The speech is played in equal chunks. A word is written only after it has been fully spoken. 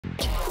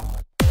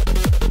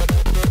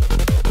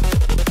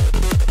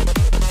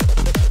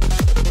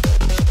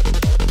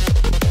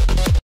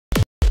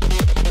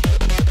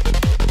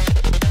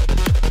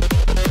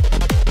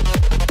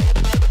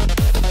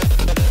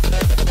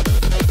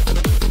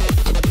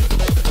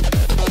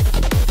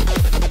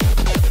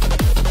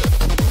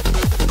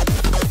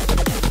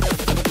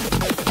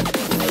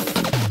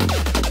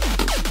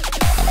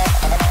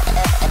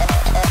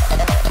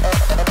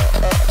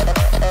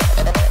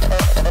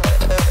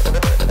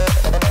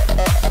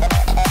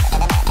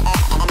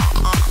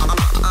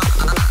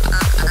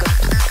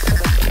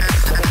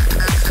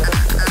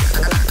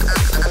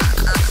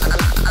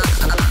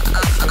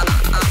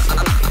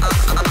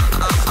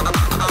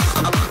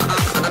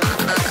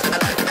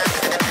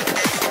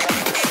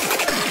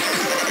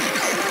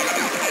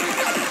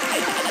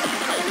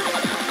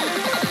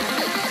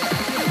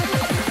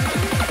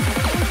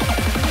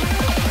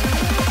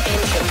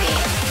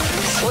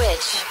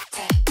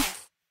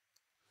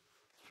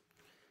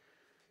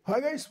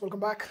Hi guys, welcome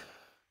back.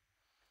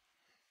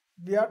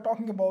 We are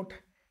talking about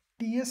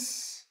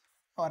TS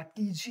or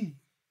TG.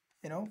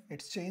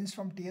 It's changed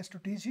from TS to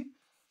TG.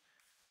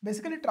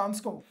 Basically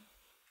TRANSCO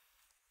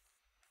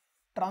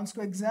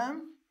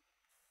exam,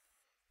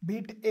 be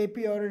it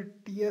AP or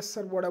TS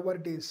or whatever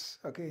it is.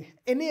 Okay,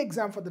 any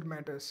exam for that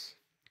matters.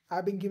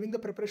 I've been giving the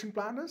preparation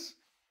planners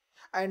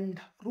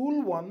and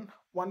rule one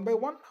by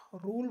one.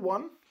 Rule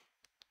 1.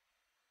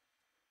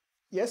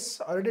 Yes,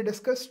 already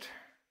discussed.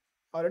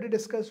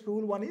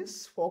 Rule 1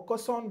 is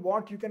focus on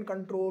what you can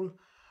control,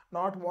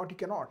 not what you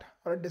cannot.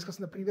 Already discussed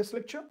in the previous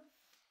lecture.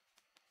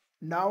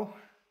 Now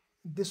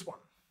this one,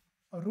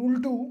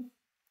 rule 2,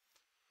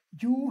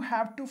 you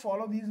have to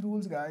follow these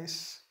rules,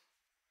 guys.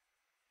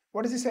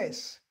 What does it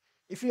says?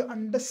 If you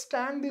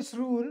understand this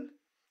rule,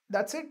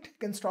 that's it. You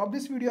can stop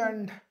this video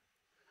and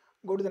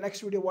go to the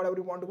next video, whatever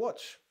you want to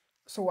watch.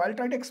 So I'll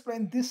try to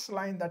explain this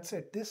line. That's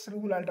it. This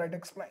rule I'll try to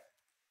explain.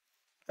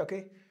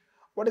 Okay,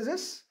 what is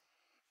this?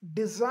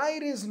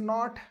 Desire is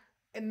not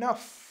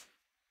enough.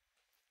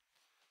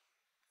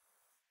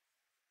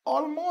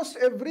 Almost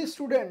every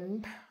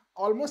student,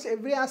 almost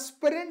every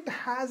aspirant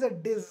has a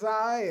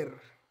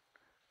desire.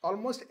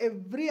 Almost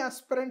every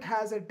aspirant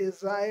has a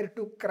desire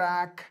to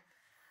crack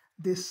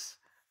this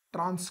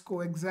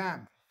TRANSCO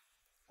exam.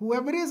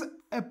 Whoever is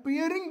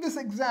appearing this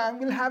exam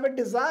will have a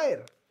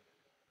desire.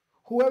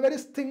 Whoever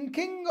is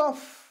thinking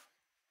of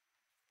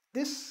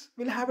this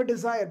will have a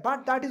desire,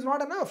 but that is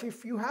not enough.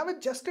 If you have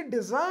just a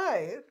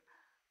desire,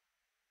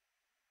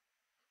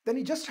 then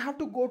you just have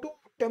to go to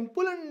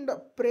temple and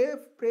pray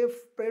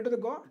to the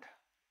God.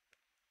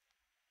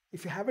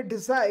 If you have a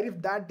desire,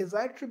 if that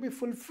desire should be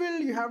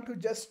fulfilled, you have to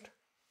just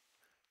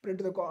pray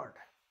to the God.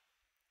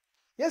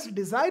 Yes,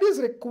 desire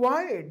is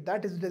required.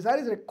 Desire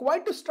is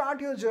required to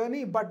start your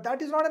journey, but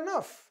that is not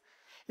enough.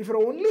 If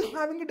you're only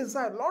having a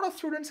desire, a lot of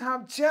students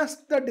have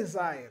just the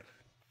desire.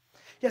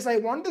 Yes, I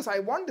want this, I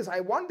want this, I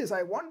want this,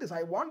 I want this,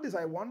 I want this,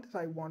 I want this,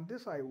 I want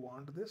this, I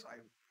want this, I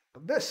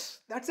want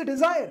this. That's a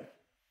desire.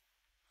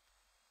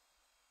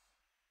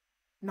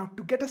 Now,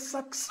 to get a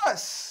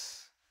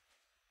success,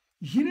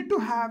 you need to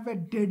have a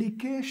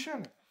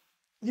dedication.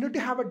 You need to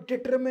have a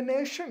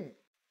determination.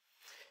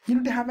 You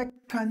need to have a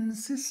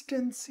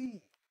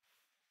consistency.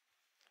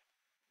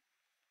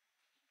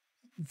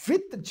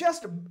 With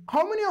just,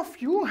 how many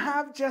of you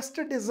have just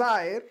a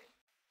desire?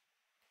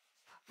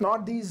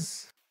 Not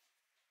these.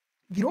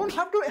 You don't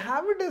have to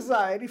have a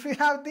desire if you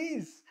have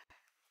these.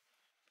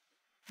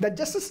 That's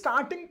just a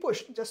starting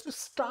push. Just to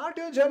start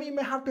your journey, you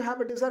may have to have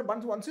a desire.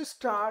 But once you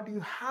start, you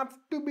have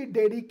to be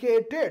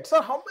dedicated.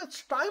 So how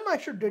much time I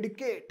should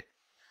dedicate?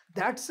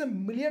 That's a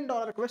 $1 million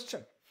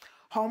question.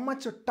 How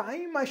much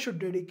time I should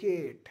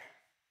dedicate?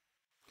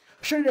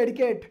 Should I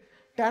dedicate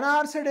 10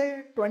 hours a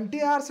day,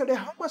 20 hours a day?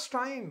 How much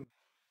time?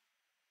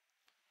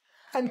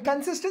 And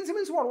consistency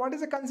means what? What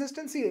is the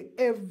consistency?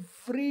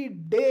 Every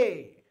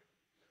day,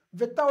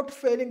 without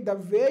failing, the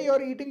way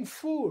you're eating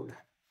food.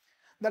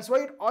 That's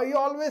why I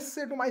always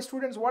say to my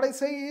students, what I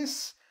say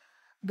is,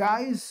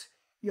 guys,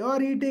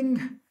 you're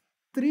eating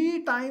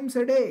 3 times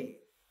a day.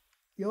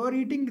 You're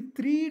eating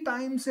 3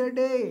 times a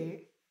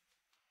day.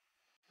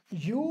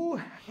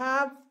 You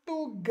have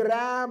to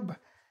grab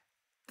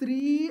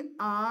 3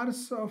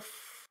 hours of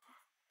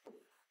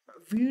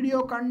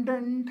video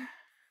content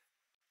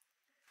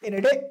in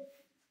a day.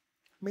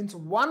 Means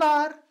 1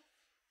 hour,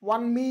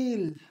 1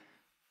 meal.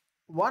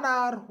 1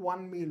 hour,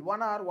 1 meal.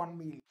 1 hour, 1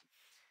 meal.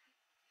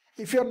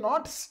 If you're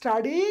not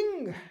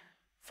studying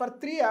for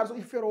 3 hours,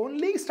 if you're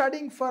only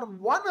studying for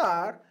 1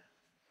 hour,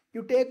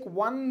 you take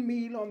 1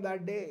 meal on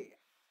that day.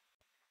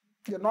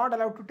 You're not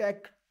allowed to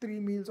take 3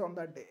 meals on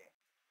that day.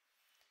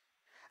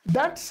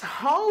 That's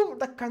how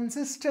the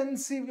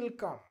consistency will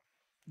come.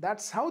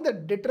 That's how the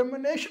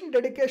determination,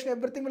 dedication,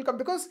 everything will come,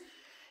 because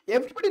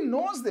everybody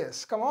knows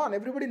this. Come on,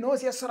 everybody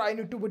knows, yes sir, I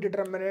need to be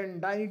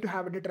determined. I need to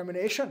have a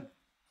determination.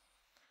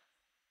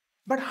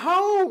 But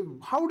how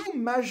to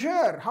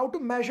measure? How to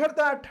measure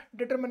that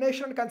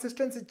determination and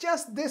consistency?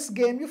 Just this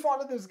game. You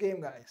follow this game,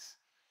 guys.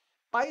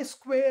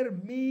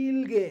 PiSquare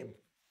meal game.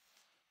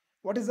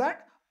 What is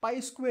that?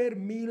 PiSquare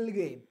meal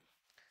game.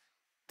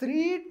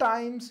 3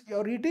 times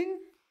you're eating,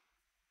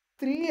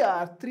 3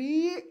 hours,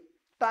 3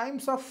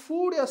 times of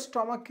food your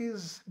stomach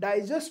is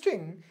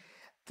digesting,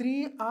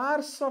 3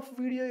 hours of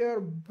video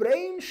your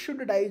brain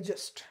should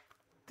digest.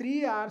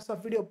 3 hours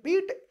of video.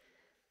 Beat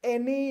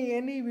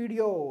any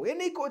video,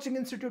 any coaching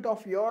institute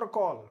of your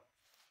call.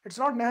 It's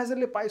not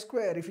necessarily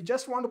PiSquare. If you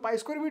just want to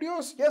PiSquare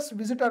videos, yes,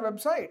 visit our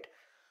website.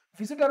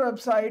 Visit our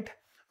website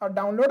or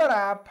download our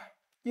app.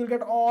 You'll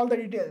get all the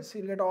details.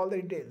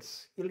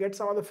 You'll get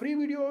some of the free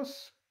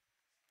videos,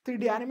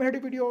 3D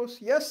animated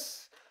videos.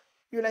 Yes,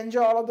 you'll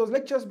enjoy all of those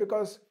lectures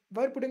because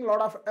we're putting a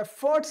lot of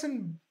efforts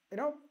in,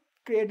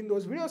 creating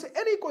those videos.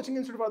 Any coaching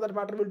institute for that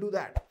matter will do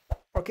that.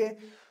 Okay,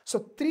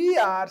 so 3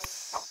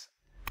 hours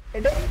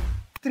a day.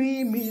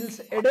 3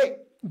 meals a day.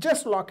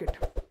 Just lock it.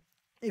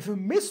 If you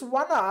miss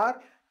 1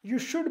 hour, you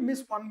should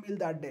miss 1 meal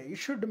that day. You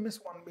should miss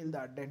 1 meal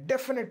that day.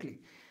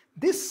 Definitely.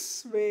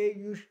 This way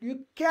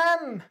you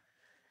can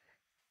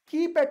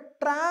keep a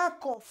track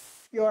of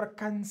your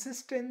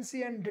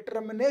consistency and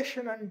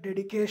determination and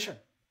dedication.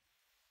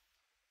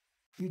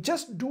 You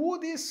just do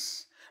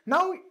this.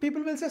 Now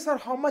people will say, sir,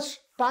 how much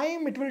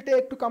time it will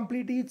take to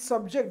complete each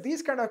subject?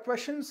 These kind of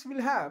questions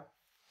will have.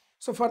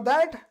 So for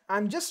that,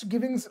 I'm just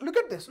giving, look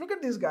at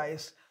this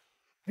guys.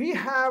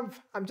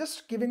 I'm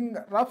just giving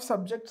rough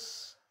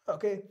subjects,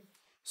 okay?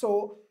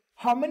 So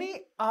how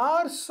many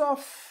hours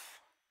of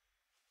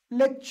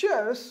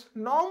lectures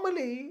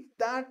normally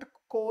that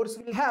course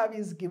will have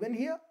is given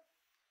here.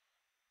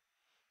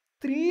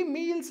 3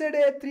 meals a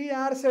day, 3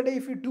 hours a day.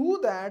 If you do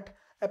that,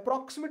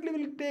 approximately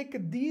will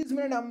take these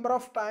many number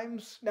of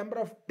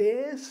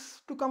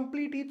days to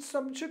complete each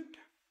subject.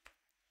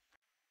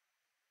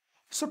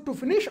 So to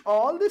finish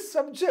all these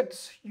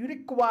subjects, you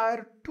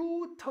require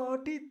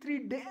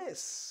 233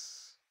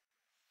 days.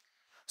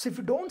 So if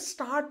you don't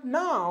start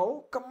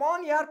now, come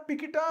on, yaar,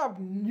 pick it up.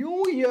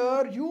 New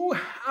year, you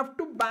have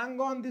to bang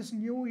on this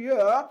new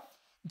year.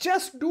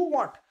 Just do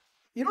what?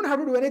 You don't have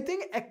to do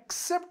anything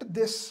except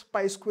this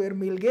PiSquare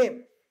meal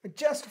game.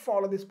 Just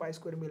follow this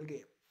PiSquare meal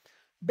game.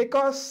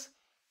 Because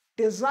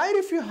desire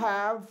if you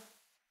have,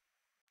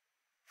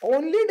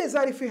 only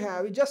desire if you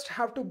have, you just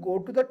have to go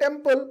to the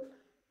temple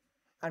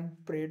and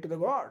pray to the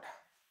God.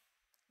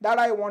 That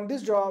I want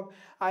this job,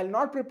 I'll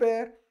not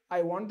prepare,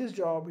 I want this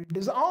job.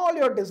 All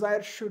your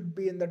desires should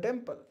be in the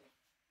temple.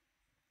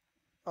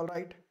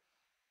 Alright?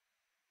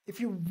 If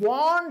you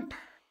want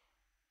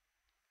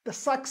the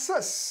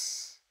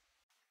success,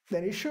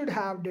 then you should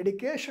have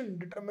dedication,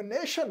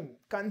 determination,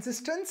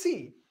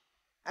 consistency,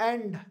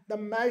 and the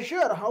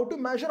measure, how to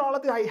measure all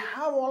of this. I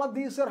have all of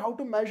these, sir, how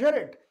to measure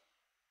it.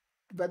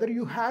 Whether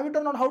you have it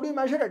or not, how do you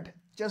measure it?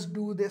 Just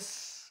do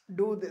this,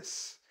 do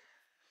this.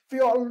 We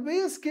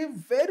always give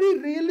very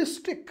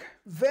realistic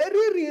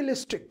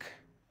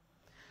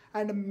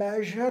and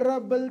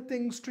measurable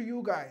things to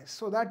you guys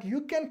so that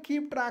you can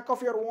keep track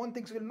of your own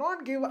things. We will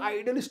not give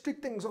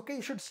idealistic things. Okay,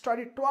 you should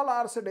study 12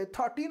 hours a day,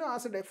 13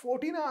 hours a day,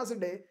 14 hours a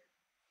day.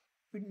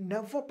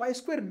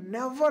 PiSquare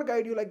never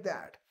guide you like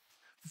that.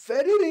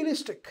 Very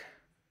realistic,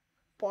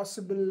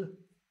 possible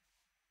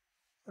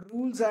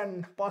rules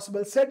and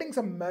possible settings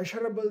and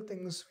measurable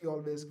things. We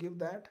always give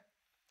that.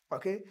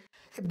 Okay,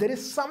 if there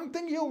is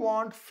something you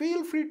want,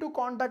 feel free to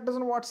contact us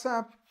on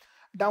WhatsApp.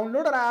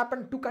 Download our app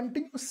and to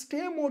continue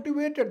stay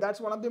motivated. That's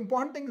one of the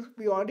important things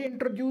we already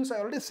introduced.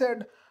 I already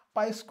said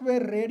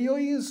PiSquare radio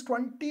is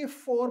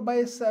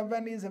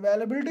 24/7 is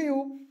available to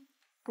you.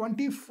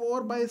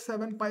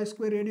 24/7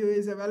 PiSquare radio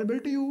is available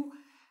to you.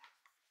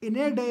 In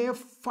a day,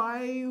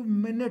 5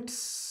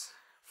 minutes.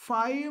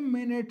 5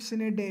 minutes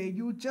in a day.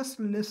 You just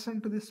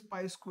listen to this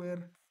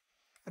PiSquare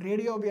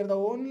radio. We are the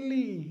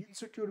only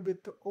institute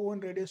with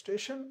own radio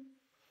station.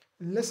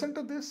 Listen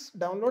to this.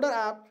 Download our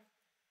app.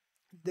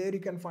 There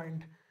you can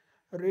find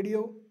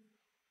radio.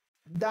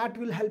 That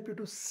will help you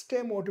to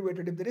stay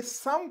motivated. If there is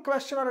some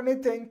question or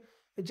anything,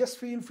 just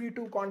feel free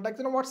to contact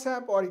us on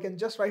WhatsApp or you can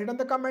just write it in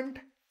the comment.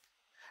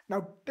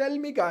 Now tell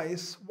me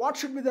guys, what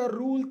should be the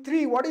rule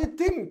 3? What do you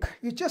think?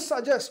 You just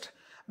suggest.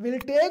 We'll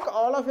take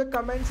all of your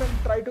comments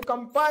and try to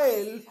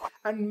compile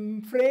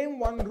and frame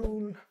one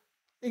rule,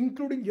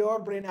 including your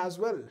brain as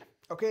well.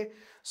 Okay,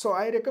 so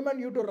I recommend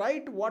you to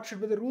write what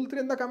should be the rule 3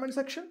 in the comment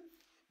section.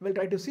 We'll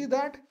try to see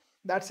that.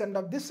 That's the end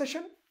of this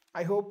session.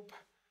 I hope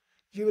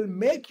you will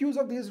make use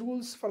of these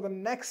rules for the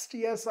next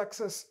year's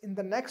success. In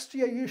the next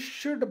year, you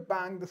should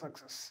bang the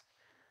success.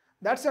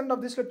 That's the end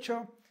of this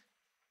lecture.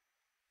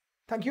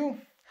 Thank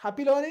you.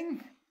 Happy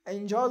learning.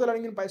 Enjoy the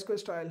learning in PiSquare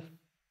style.